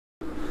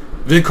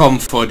Willkommen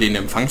vor den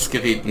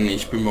Empfangsgeräten.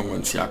 Ich bin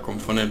morgens Jakob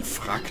von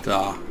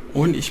Infracta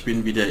und ich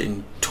bin wieder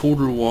in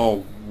Total War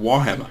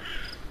Warhammer.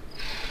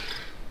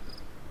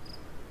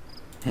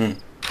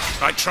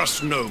 I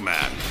trust no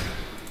man.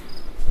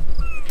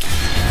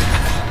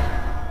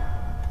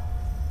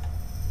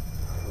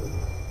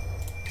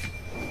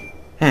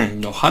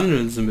 Noch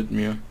handeln sie mit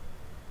mir.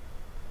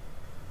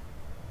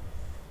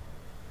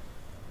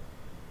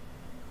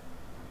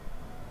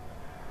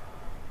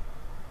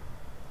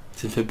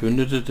 Sind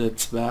Verbündete der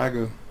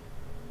Zwerge.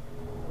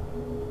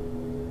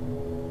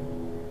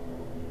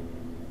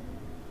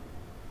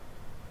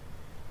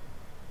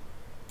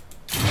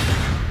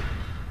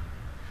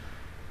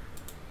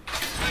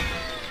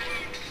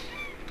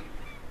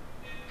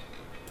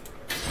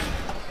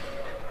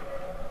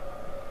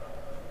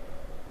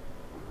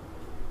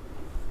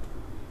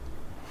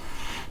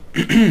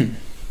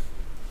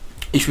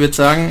 Ich würde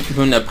sagen,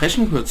 wir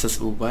unterbrechen kurz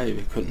das, wobei,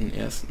 wir könnten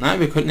erst... Na,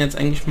 wir könnten jetzt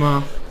eigentlich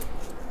mal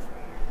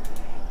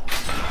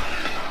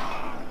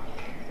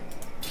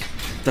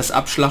das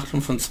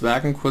Abschlachten von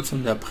Zwergen kurz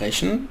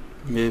unterbrechen.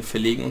 Wir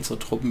verlegen unsere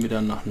Truppen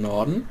wieder nach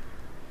Norden.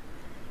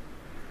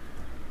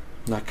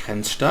 Nach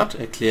Grenzstadt,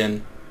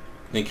 erklären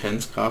den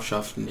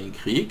Grenzgrafschaften den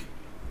Krieg.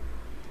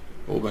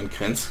 Erobern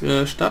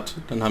Grenzstadt,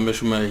 dann haben wir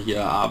schon mal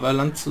hier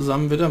Aberland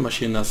zusammen wieder,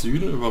 marschieren nach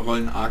Süden,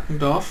 überrollen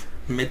Arkendorf,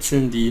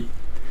 metzeln die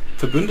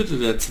Verbündete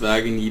der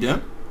Zwerge nieder.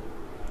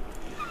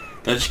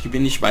 Dadurch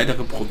gewinne ich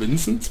weitere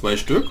Provinzen, 2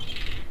 Stück,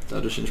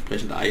 dadurch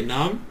entsprechend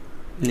Einnahmen,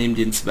 nehmen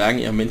den Zwergen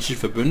ihre menschlichen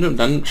Verbünde und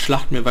dann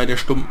schlachten wir weiter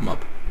Stumpen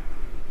ab.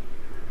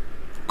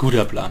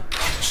 Guter Plan.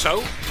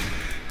 So?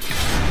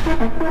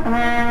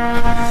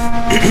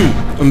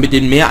 Und mit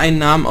den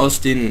Mehreinnahmen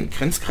aus den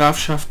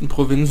Grenzgrafschaften,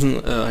 Provinzen,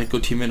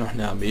 rekrutieren wir noch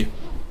eine Armee.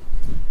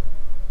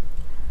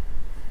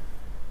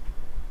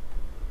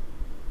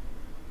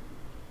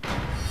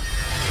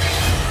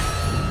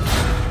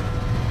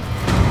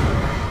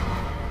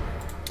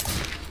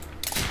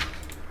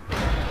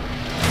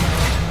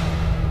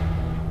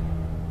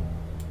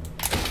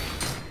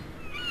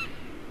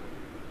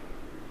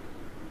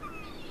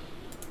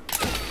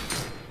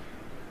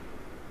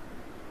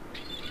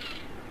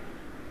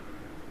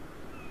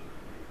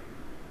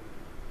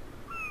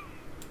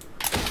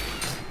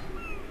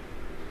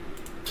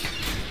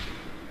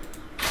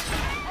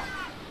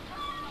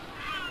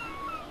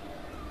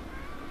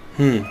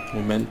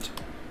 Moment.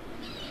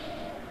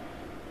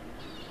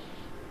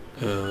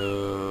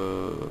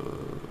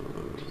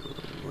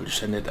 Wollte ich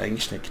da nicht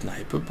eigentlich eine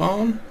Kneipe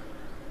bauen?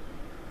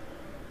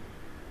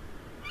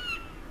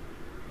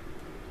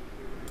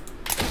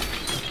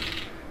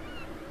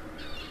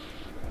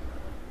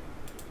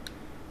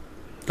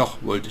 Doch,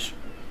 wollte ich.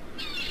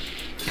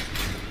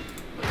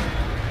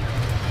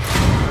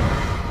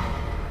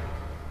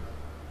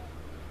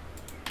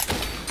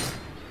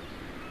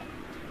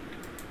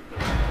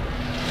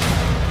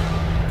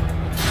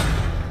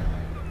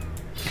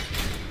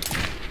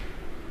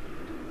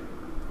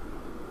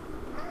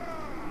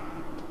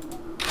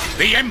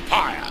 The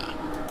Empire!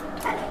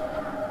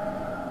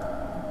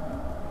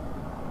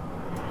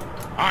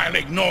 I'll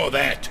ignore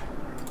that.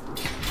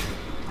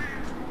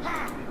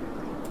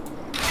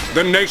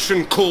 The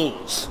nation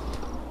calls.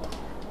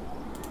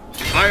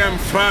 I am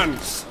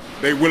France.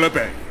 They will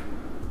obey.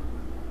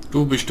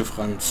 Du bist der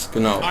Franz,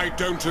 genau. I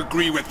don't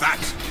agree with that.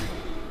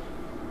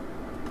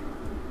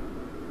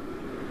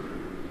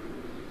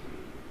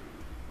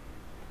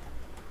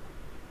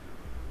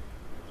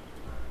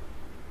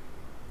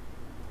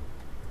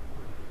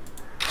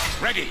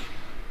 Ready.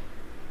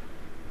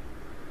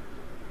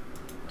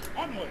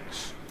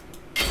 Onwards.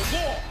 To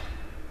war.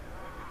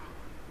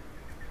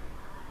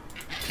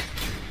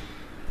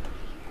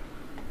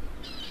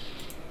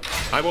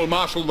 I will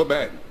marshal the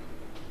men.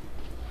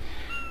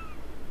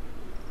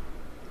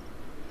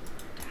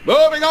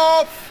 Moving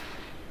off!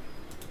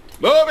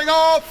 Moving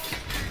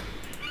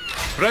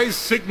off! Praise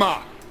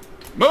Sigma!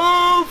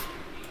 Move!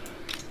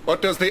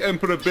 What does the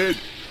Emperor bid?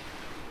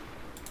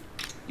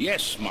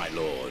 Yes, my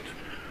lord.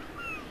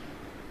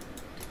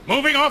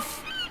 Moving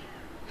off!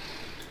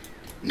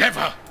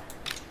 Never!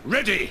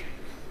 Ready!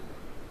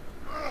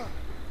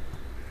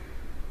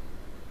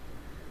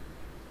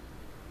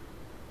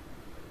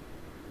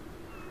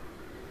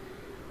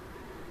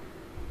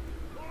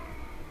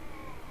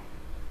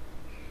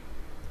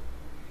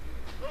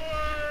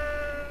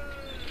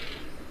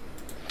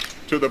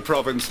 To the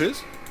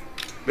provinces,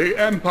 the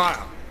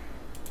Empire.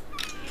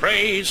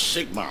 Praise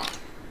Sigma.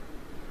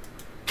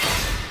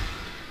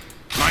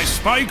 My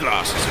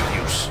spyglass is of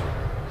use.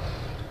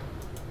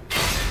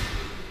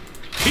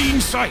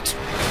 Keen sight.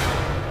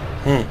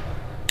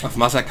 Auf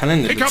Wasser kann er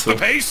nicht Pick up the so.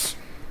 pace.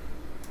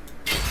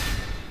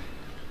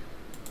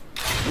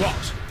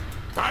 What?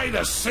 By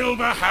the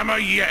silver hammer,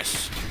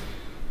 yes.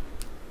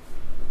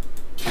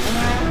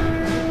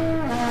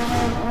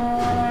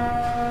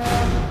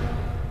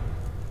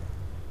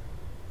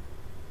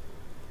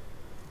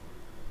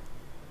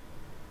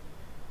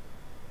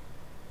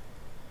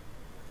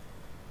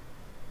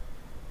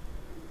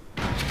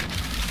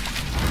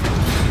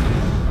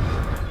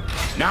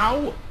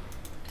 Now,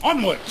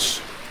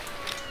 onwards!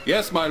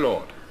 Yes, my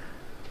lord.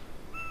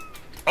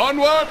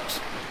 Onward!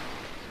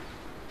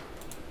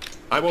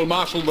 I will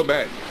marshal the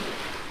men.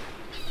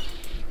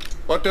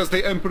 What does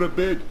the Emperor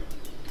bid?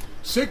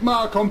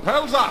 Sigmar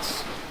compels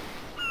us!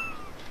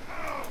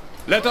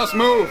 Let us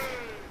move!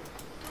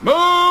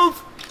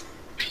 Move!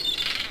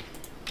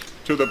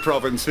 To the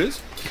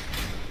provinces.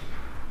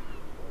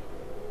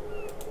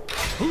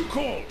 Who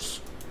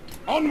calls?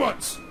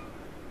 Onwards!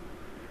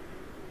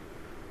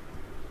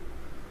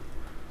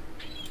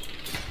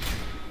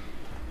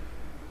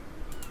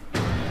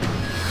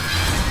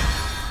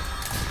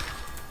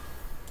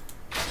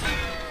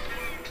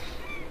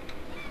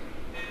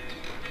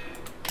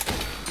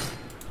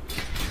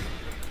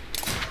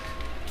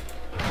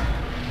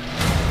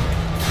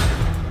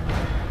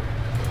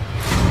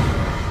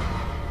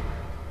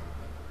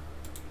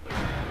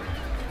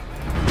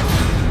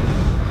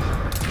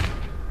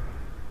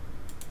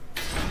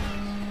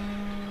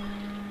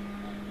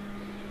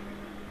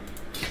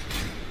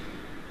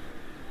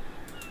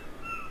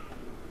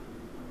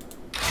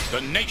 The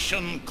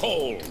nation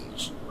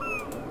calls.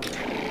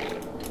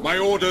 My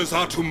orders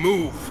are to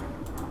move.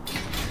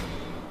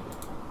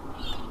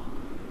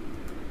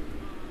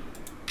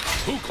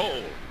 Who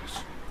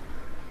calls?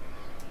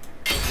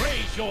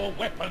 Raise your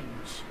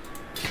weapons.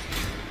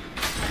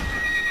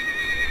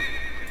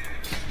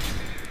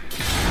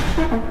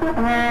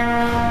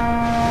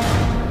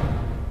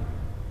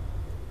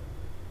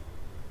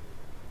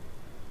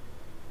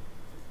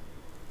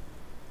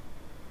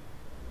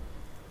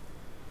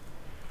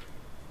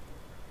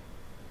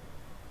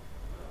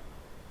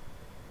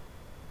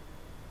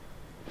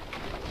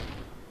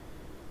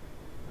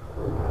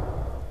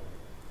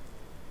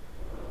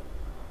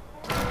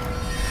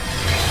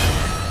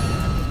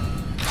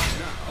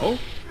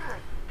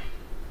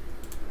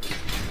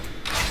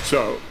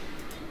 So,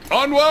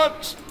 onward!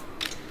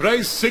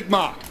 Praise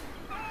Sigmar!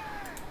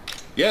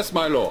 Yes,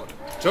 my lord.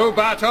 To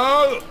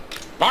battle!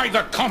 By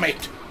the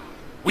comet,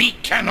 we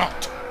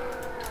cannot.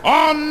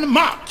 On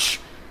march!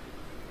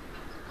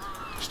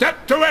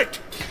 Step to it!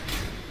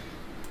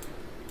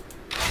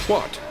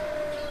 What?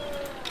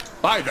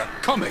 By the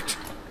comet!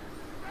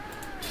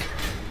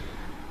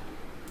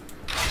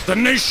 The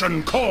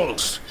nation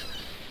calls.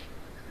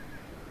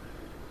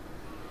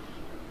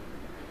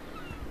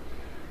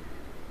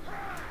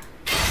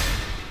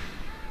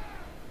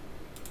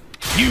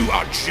 You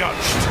are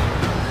judged.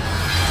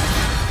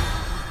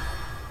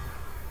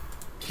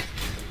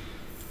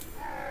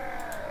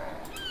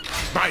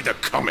 By the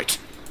comet.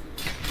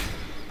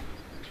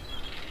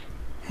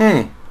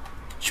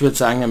 Ich würde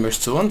sagen, er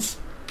möchte zu uns.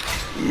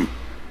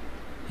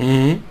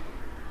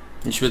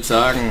 Ich würde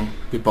sagen,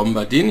 wir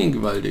bombardieren ihn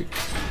gewaltig.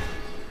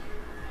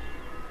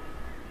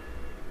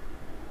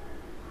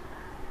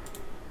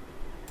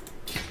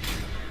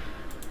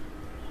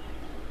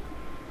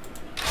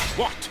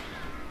 What?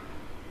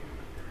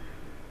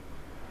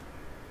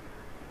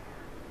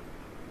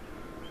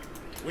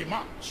 We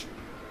march.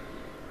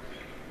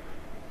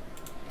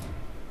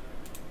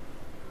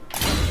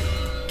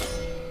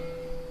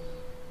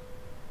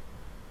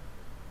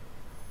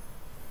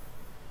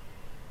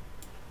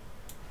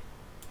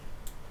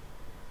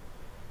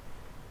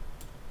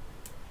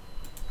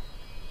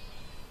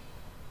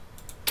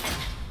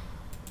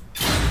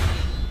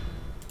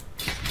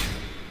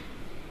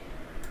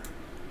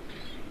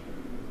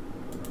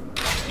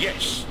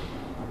 Yes.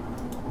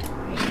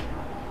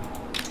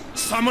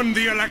 Summon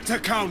the Elector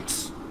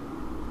Counts!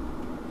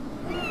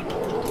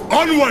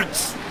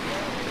 Onwards!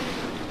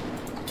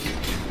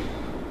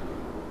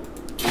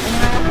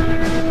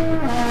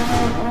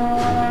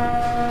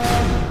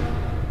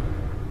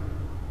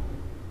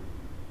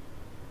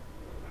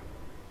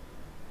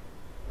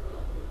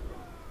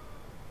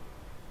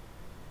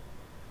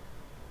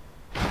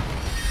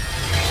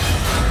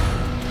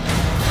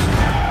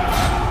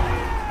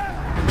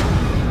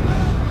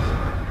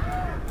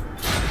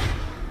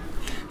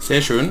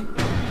 Sehr schön.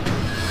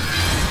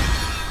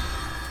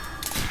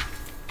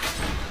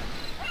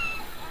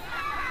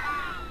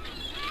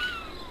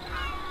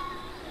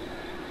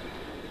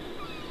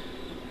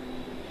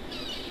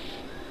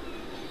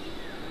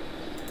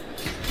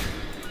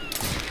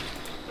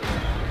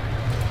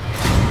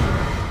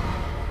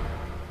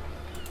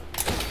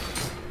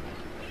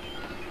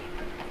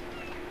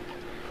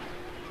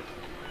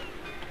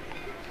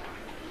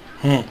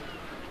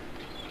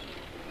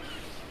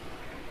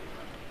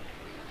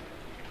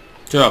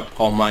 Tja,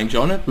 brauchen wir eigentlich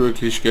auch nicht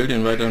wirklich, gell,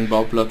 den weiteren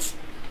Bauplatz.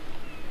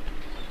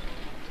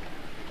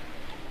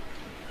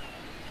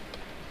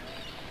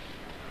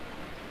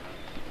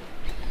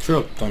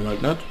 Tja, dann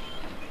halt nicht.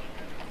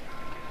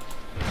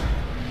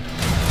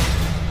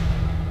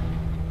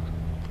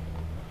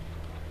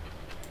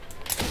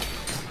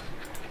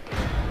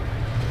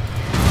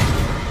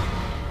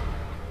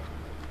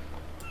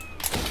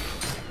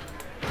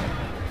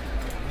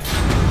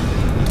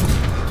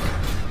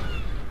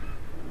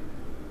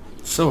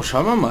 So,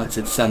 schauen wir mal,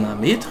 sitzt da eine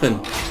Armee drin.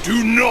 Do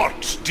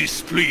not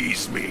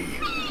displease me.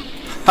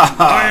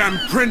 I am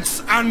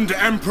Prince and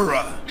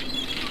Emperor.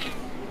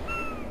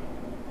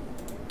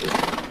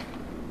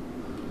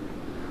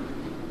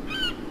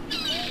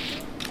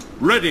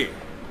 Ready.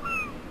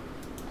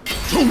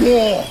 To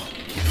war!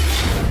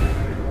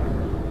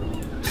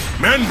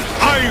 Men,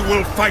 I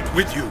will fight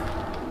with you.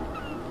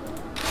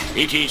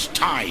 It is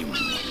time.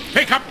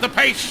 Pick up the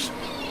pace.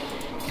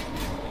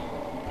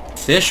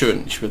 Sehr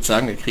schön. Ich würde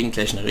sagen, wir kriegen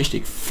gleich eine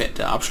richtig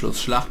fette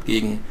Abschlussschlacht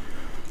gegen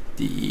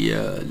die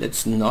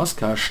letzten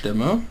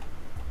Norska-Stämme.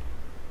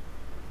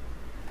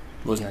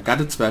 Wo ist denn der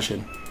Gattezwerg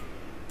hin?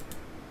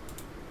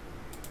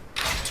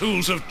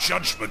 Tools of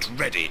judgment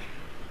ready.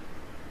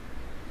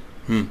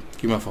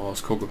 Geh mal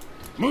voraus, gucke.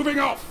 Moving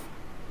off.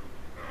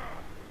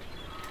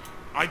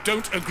 I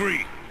don't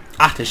agree.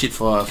 Ach, der steht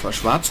vor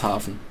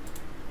Schwarzhafen.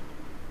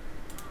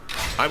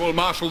 I will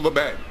marshal the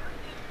men.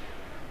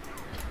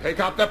 Pick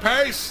up the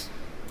pace.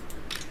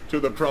 To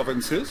the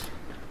provinces.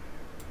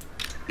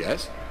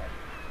 Yes.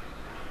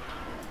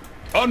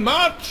 On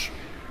march.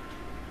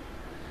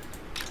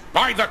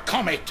 By the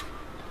comet.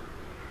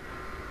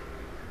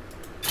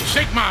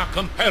 Sigma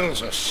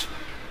compels us.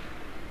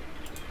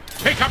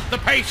 Pick up the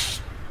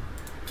pace.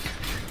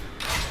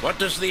 What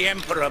does the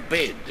Emperor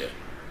bid?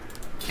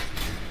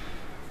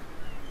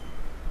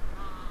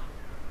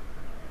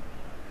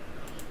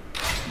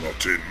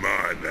 Not in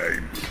my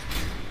name.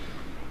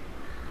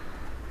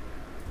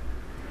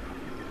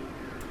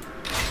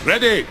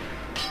 Ready.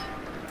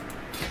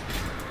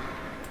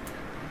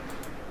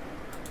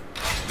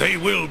 They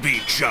will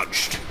be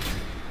judged.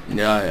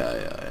 Ja.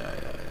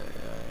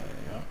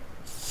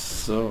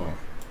 So.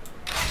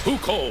 Who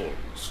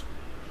calls?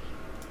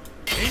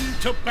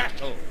 Into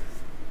battle.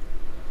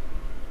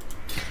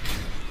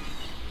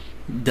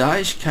 Da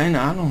ich keine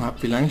Ahnung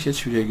habe, wie lange ich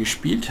jetzt wieder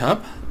gespielt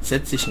habe,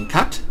 setze ich einen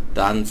Cut,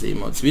 dann sehen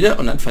wir uns wieder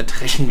und dann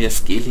verdreschen wir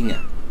Skelinge.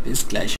 Bis gleich.